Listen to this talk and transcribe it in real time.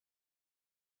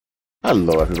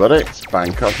Hello everybody, it's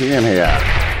Bangkok Ian here.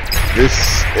 This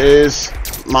is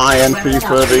my entry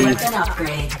for the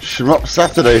SHMUP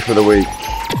Saturday for the week.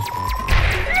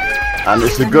 And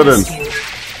it's a good one.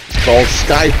 It's called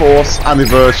Skyforce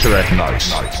Anniversary.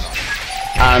 Nice.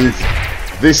 And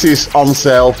this is on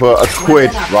sale for a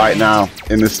quid right now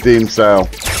in the Steam sale.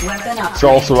 It's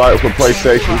also out for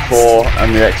PlayStation 4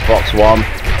 and the Xbox One.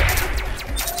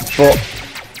 But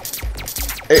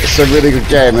it's a really good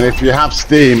game, and if you have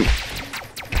Steam,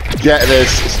 get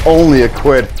this, it's only a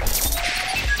quid.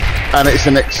 And it's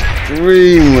an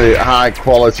extremely high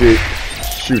quality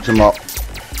shoot 'em up.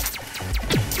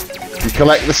 You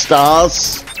collect the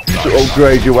stars to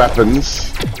upgrade your weapons,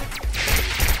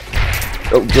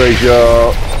 upgrade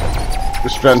the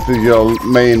strength of your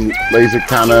main laser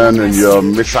cannon and your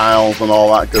missiles and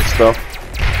all that good stuff.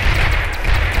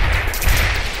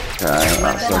 Okay,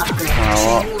 that's a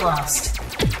power up.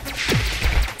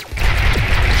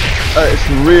 It's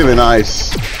really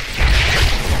nice.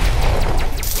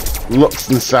 Looks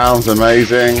and sounds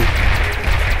amazing.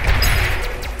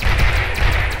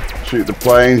 Shoot the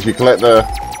planes, you collect the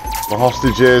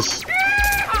hostages.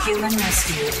 Human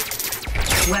rescued.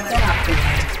 Weapon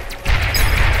upgrade.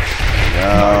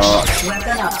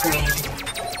 Weapon upgrade.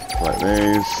 Like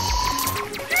these.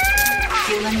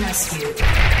 Human rescued.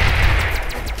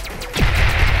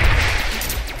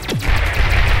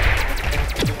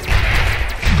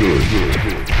 Good.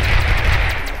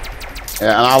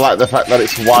 Yeah, and I like the fact that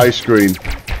it's widescreen.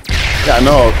 Yeah, I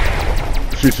know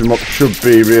shoot 'em up should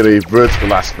be really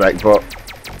vertical aspect, but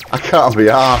I can't be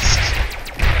arsed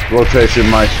rotating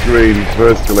my screen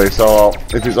vertically, so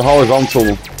if it's a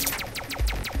horizontal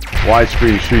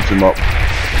widescreen shoot 'em up,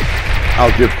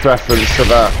 I'll give preference to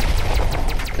that.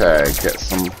 Okay, get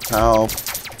some health.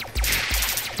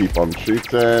 Keep on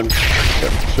shooting.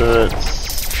 Get the turrets.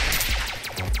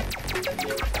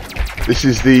 This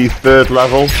is the third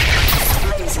level.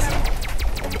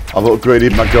 I've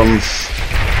upgraded my guns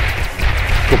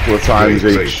a couple of times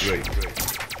each,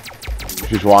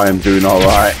 which is why I'm doing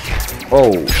alright.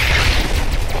 Oh!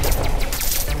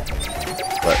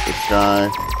 Let this guy.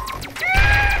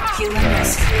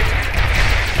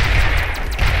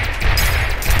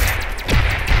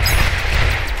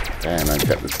 And I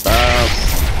get the stars.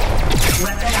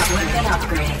 Weapon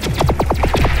upgrade.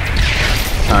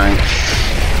 Tanks.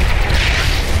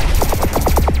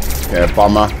 Yeah,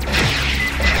 bomber.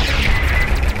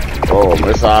 Oh,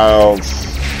 missiles.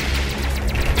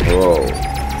 Whoa.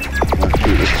 Let's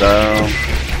shoot this down.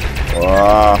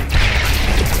 Wow.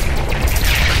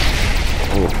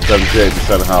 Oh,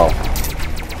 78% health.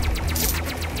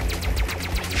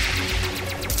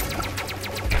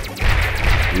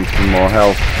 Need some more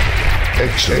health.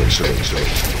 Excellent.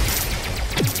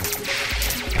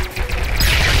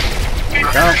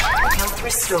 Health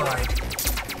restored.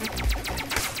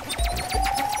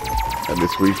 And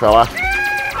this wee fella.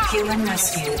 Human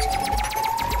rescued.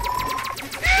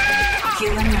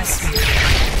 Human rescued.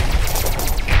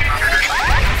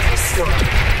 Restored.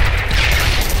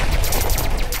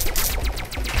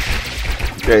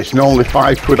 Okay, it's normally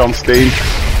 5 quid on Steam,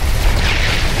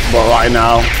 but right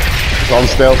now it's on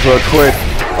sale for a quid.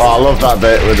 Oh, I love that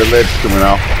bit with the lids coming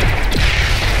off.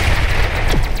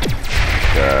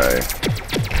 Okay.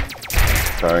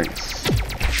 Thanks.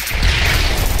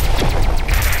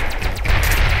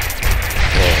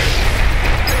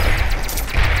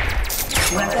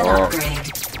 Weapon upgrade.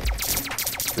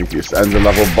 I think it's end of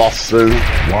level boss soon.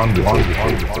 Wonderful.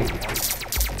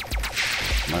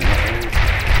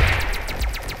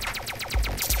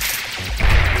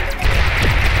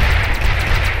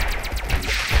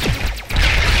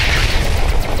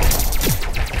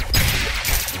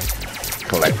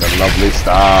 Collect the lovely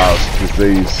stars, because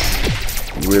these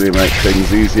really make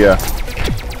things easier.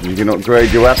 You can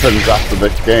upgrade your weapons after the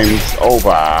game's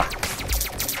over.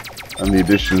 And the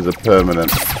additions are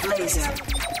permanent. Laser.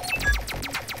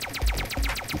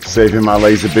 Saving my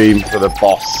laser beam for the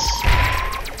boss.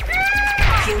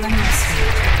 Human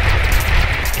rescued.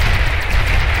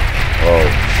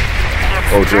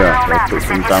 Oh dear, I took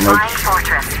some damage.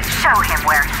 Show him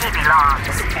where he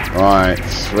belongs. Right,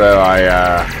 where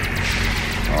I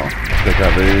pick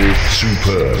up these.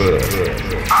 Superb.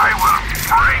 I will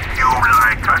break you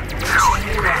like a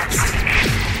toothpick.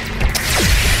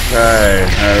 Okay,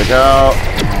 there we go.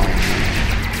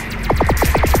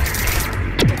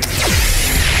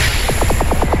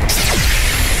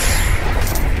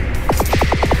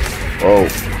 Oh.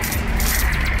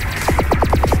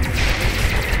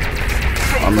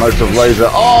 I'm out of laser.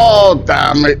 Oh,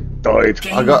 damn it. Died.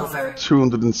 I got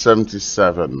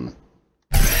 277.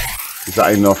 Is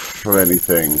that enough for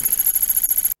anything?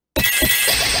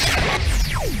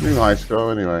 Pretty nice go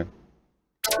anyway.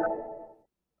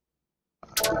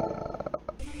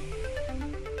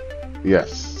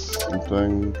 Yes,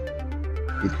 something.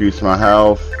 Increase my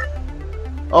health.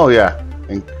 Oh yeah,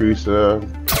 increase. There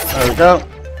we go.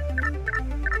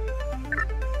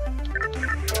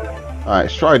 Alright,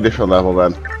 let's try a different level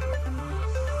then.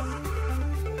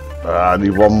 I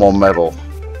need one more medal.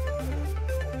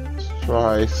 Let's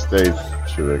try stage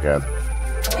 2 again.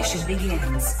 Mission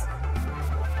begins.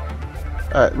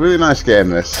 Alright, really nice game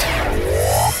this.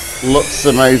 Looks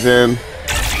amazing.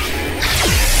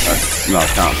 No, I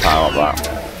can't power up that.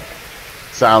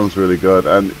 Sounds really good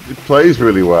and it plays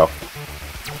really well.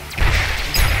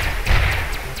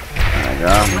 There we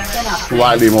go.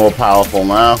 Slightly more powerful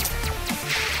now.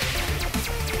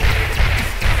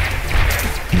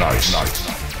 Nice.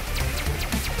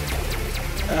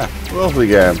 Yeah, lovely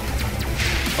game.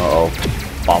 Uh-oh.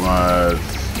 Bombers.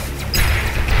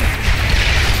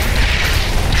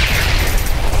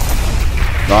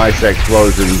 Nice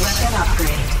explosions. Weapon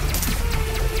upgrade.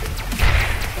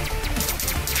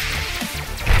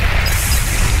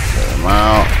 Get them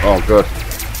out. Oh, good.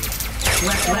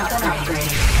 Weapon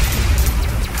upgrade.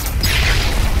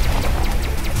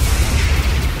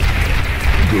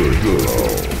 Good.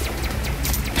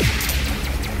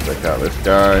 Check out this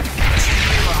guy.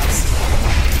 Lost.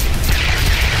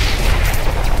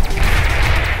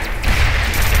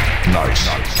 Nice.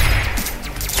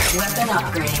 Weapon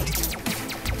upgrade.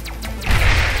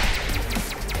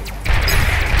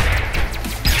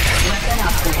 Weapon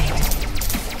upgrade.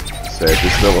 Save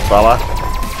this little fella.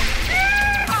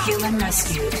 Human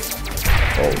rescued.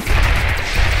 Oh,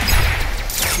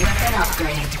 Weapon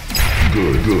upgrade.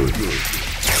 Good.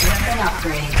 Weapon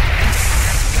upgrade.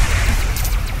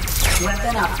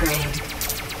 Weapon upgrade.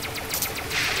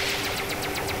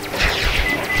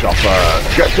 chopper!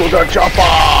 Get to the chopper!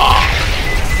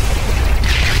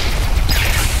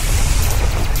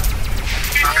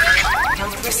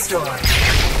 Health restored.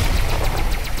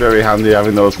 Very handy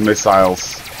having those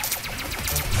missiles.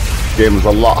 Game was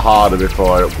a lot harder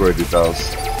before I upgraded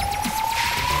those.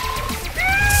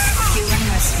 Human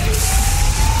rescued.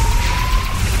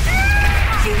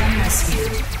 Human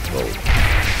rescued. Oh.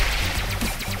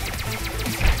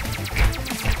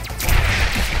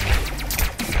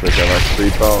 Quick MS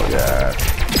speedboat, yeah.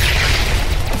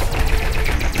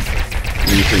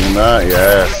 Anything in there?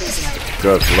 Yes.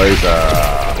 Good laser.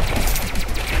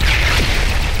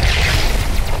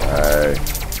 Hey.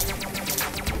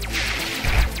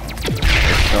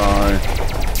 This guy.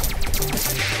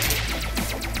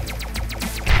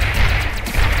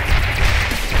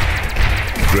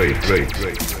 Great.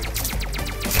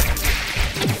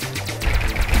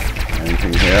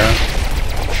 Anything here?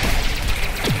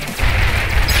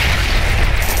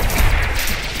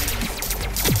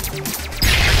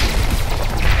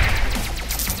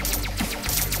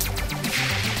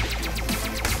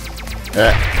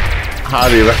 Yeah,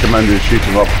 highly recommended shoot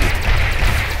 'em up.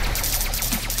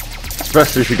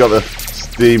 Especially if you got the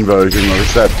Steam version, like I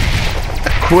said. A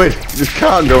quid! You just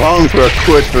can't go wrong for a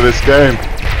quid for this game.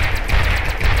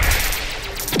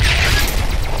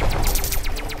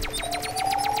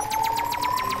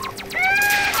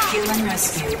 Human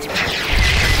rescued.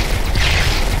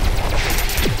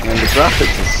 And the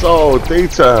graphics are so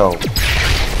detailed.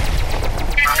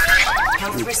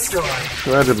 Health restored.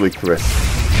 Incredibly crisp.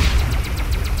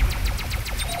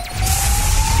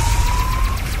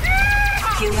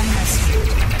 Human rescued.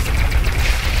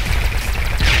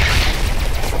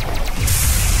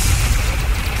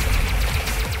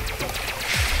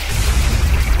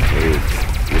 Ooh,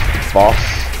 with the boss.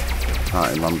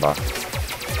 Can't remember.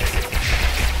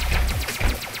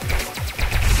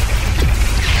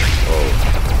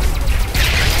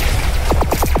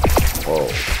 Whoa.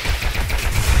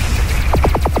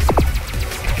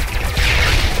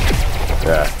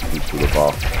 Yeah, into the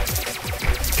boss.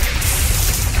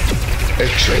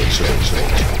 Excellent.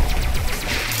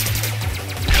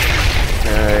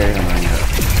 Okay, and then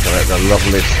collect the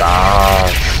lovely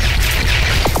stars.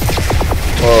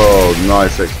 Whoa,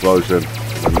 nice explosion.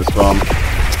 And this one,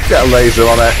 get a laser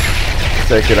on it,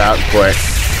 take it out quick.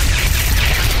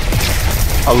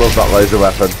 I love that laser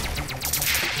weapon.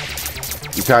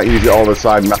 You can't use it all the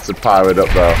time, you have to power it up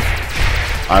though.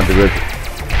 Either with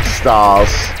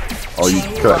stars or you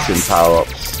collecting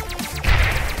power-ups.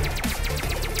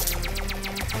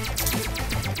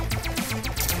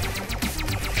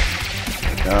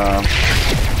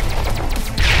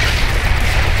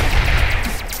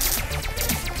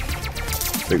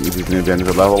 I think this is near the end of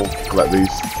the level. Collect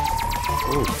these.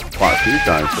 Ooh, quite a few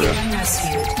times here. Human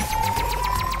rescued.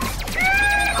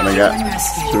 And I get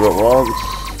two at once.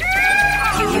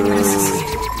 Human rescued.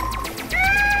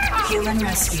 Human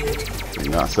rescued. I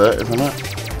think that's it, isn't it?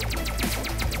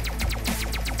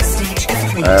 Stage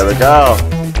complete. There we go.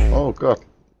 Oh, good.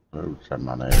 Oh, 10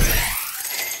 man here.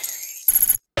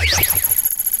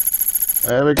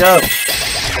 There we go.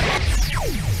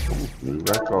 Ooh, new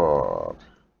record.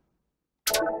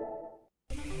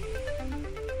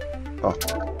 Oh.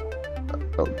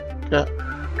 Okay.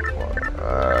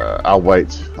 I'll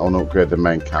wait. I'll upgrade the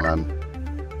main cannon.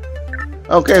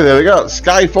 Okay, there we go.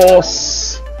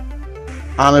 Skyforce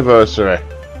Anniversary.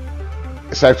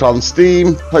 It's out on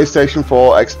Steam, PlayStation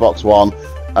 4, Xbox One,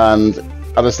 and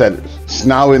as I said, it's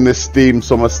now in this Steam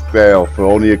summer sale for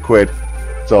only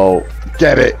 £1. So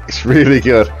get it. It's really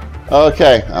good.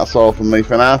 Okay, that's all from me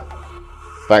for now.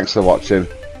 Thanks for watching.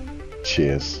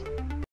 Cheers.